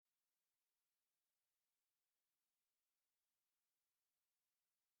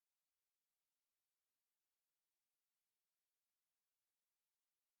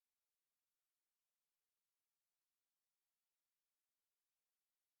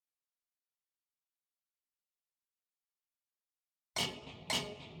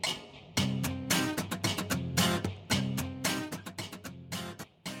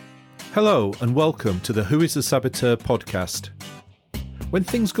Hello and welcome to the Who is the Saboteur podcast. When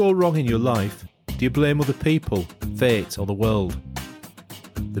things go wrong in your life, do you blame other people, fate or the world?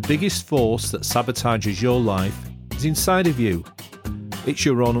 The biggest force that sabotages your life is inside of you. It's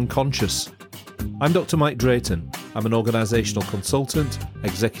your own unconscious. I'm Dr. Mike Drayton. I'm an organisational consultant,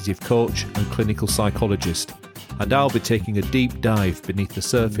 executive coach and clinical psychologist, and I'll be taking a deep dive beneath the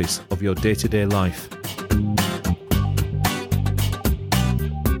surface of your day-to-day life.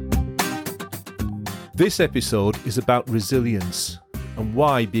 This episode is about resilience and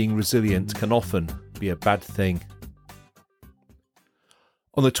why being resilient can often be a bad thing.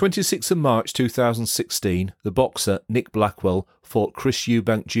 On the 26th of March 2016, the boxer Nick Blackwell fought Chris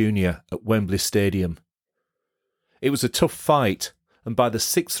Eubank Jr. at Wembley Stadium. It was a tough fight, and by the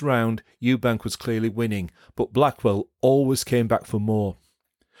sixth round, Eubank was clearly winning, but Blackwell always came back for more.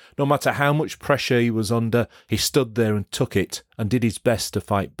 No matter how much pressure he was under, he stood there and took it and did his best to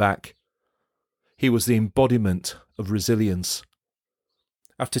fight back. He was the embodiment of resilience.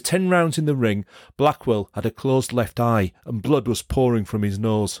 After 10 rounds in the ring, Blackwell had a closed left eye and blood was pouring from his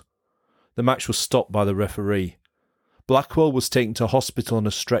nose. The match was stopped by the referee. Blackwell was taken to hospital on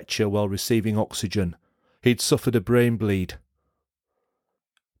a stretcher while receiving oxygen. He'd suffered a brain bleed.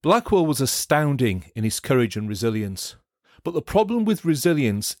 Blackwell was astounding in his courage and resilience. But the problem with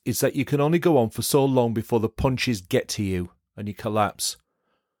resilience is that you can only go on for so long before the punches get to you and you collapse.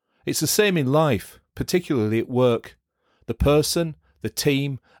 It's the same in life, particularly at work. The person, the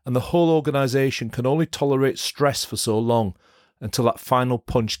team, and the whole organisation can only tolerate stress for so long until that final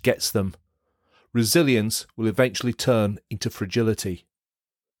punch gets them. Resilience will eventually turn into fragility.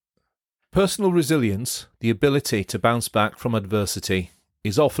 Personal resilience, the ability to bounce back from adversity,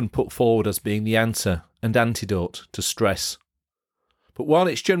 is often put forward as being the answer and antidote to stress. But while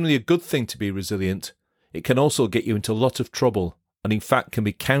it's generally a good thing to be resilient, it can also get you into a lot of trouble and in fact can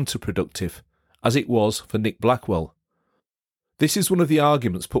be counterproductive, as it was for Nick Blackwell. This is one of the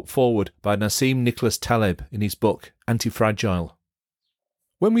arguments put forward by Nassim Nicholas Taleb in his book Anti-Fragile.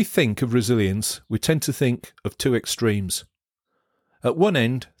 When we think of resilience, we tend to think of two extremes. At one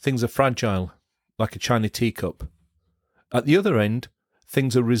end, things are fragile, like a china teacup. At the other end,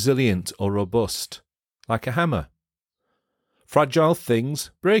 things are resilient or robust, like a hammer. Fragile things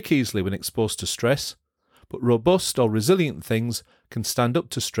break easily when exposed to stress, but robust or resilient things can stand up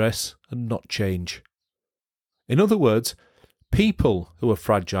to stress and not change. In other words, people who are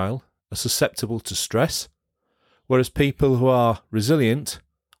fragile are susceptible to stress, whereas people who are resilient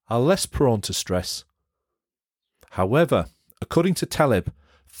are less prone to stress. However, according to Taleb,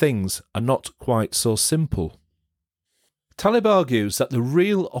 things are not quite so simple. Taleb argues that the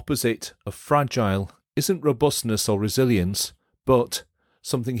real opposite of fragile isn't robustness or resilience, but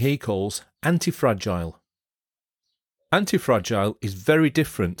something he calls anti-fragile. Anti-fragile is very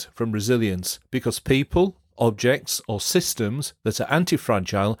different from resilience because people, objects or systems that are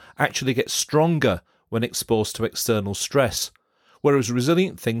anti-fragile actually get stronger when exposed to external stress, whereas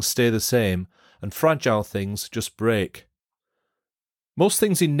resilient things stay the same and fragile things just break. Most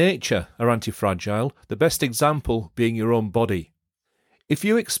things in nature are anti-fragile, the best example being your own body. If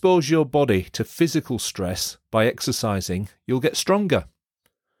you expose your body to physical stress by exercising, you'll get stronger.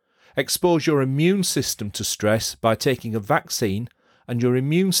 Expose your immune system to stress by taking a vaccine and your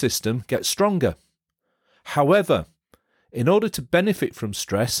immune system gets stronger. However, in order to benefit from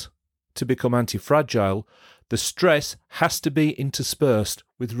stress, to become anti-fragile, the stress has to be interspersed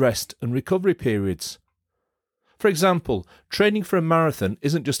with rest and recovery periods. For example, training for a marathon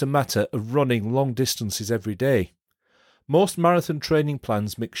isn't just a matter of running long distances every day. Most marathon training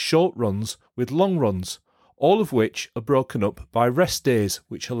plans mix short runs with long runs, all of which are broken up by rest days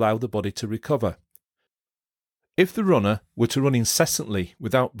which allow the body to recover. If the runner were to run incessantly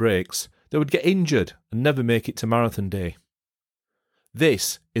without breaks, they would get injured and never make it to marathon day.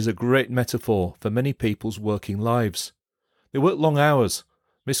 This is a great metaphor for many people's working lives. They work long hours,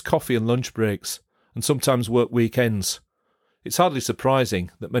 miss coffee and lunch breaks, and sometimes work weekends. It's hardly surprising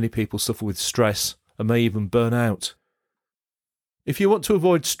that many people suffer with stress and may even burn out. If you want to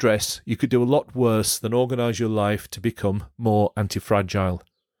avoid stress, you could do a lot worse than organise your life to become more anti-fragile.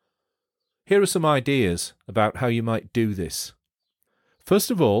 Here are some ideas about how you might do this.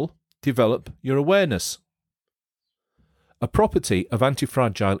 First of all, develop your awareness. A property of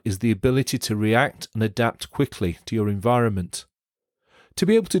anti-fragile is the ability to react and adapt quickly to your environment. To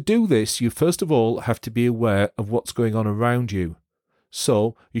be able to do this, you first of all have to be aware of what's going on around you.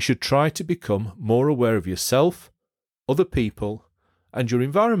 So, you should try to become more aware of yourself, other people, and your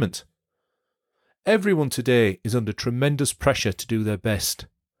environment. Everyone today is under tremendous pressure to do their best.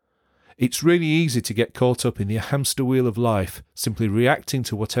 It's really easy to get caught up in the hamster wheel of life, simply reacting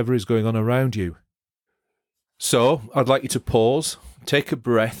to whatever is going on around you. So, I'd like you to pause, take a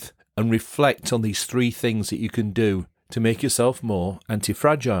breath, and reflect on these 3 things that you can do to make yourself more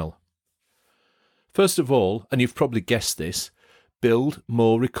anti-fragile. First of all, and you've probably guessed this, build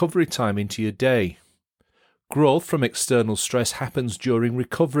more recovery time into your day. Growth from external stress happens during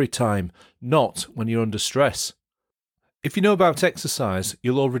recovery time, not when you're under stress. If you know about exercise,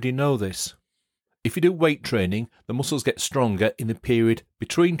 you'll already know this. If you do weight training, the muscles get stronger in the period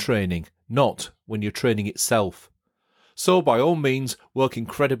between training, not when you're training itself. So by all means, work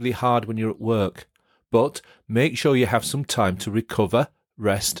incredibly hard when you're at work, but make sure you have some time to recover,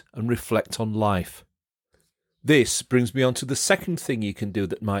 rest, and reflect on life. This brings me on to the second thing you can do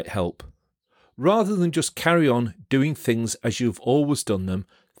that might help. Rather than just carry on doing things as you've always done them,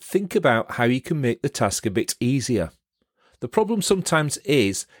 think about how you can make the task a bit easier. The problem sometimes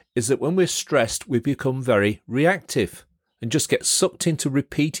is that when we're stressed, we become very reactive and just get sucked into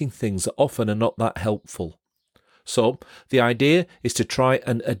repeating things that often are not that helpful. So, the idea is to try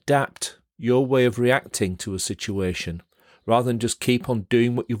and adapt your way of reacting to a situation, rather than just keep on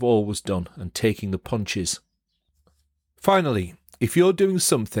doing what you've always done and taking the punches. Finally, if you're doing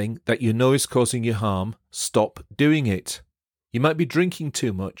something that you know is causing you harm, stop doing it. You might be drinking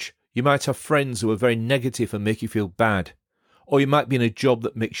too much, you might have friends who are very negative and make you feel bad, or you might be in a job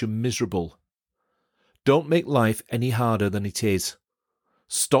that makes you miserable. Don't make life any harder than it is.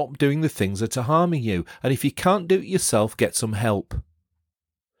 Stop doing the things that are harming you, and if you can't do it yourself, get some help.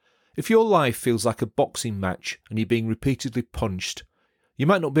 If your life feels like a boxing match and you're being repeatedly punched, you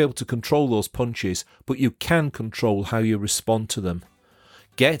might not be able to control those punches, but you can control how you respond to them.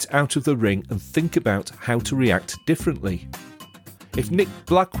 Get out of the ring and think about how to react differently. If Nick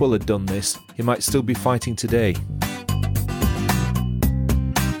Blackwell had done this, he might still be fighting today.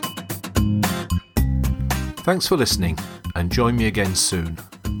 Thanks for listening, and join me again soon.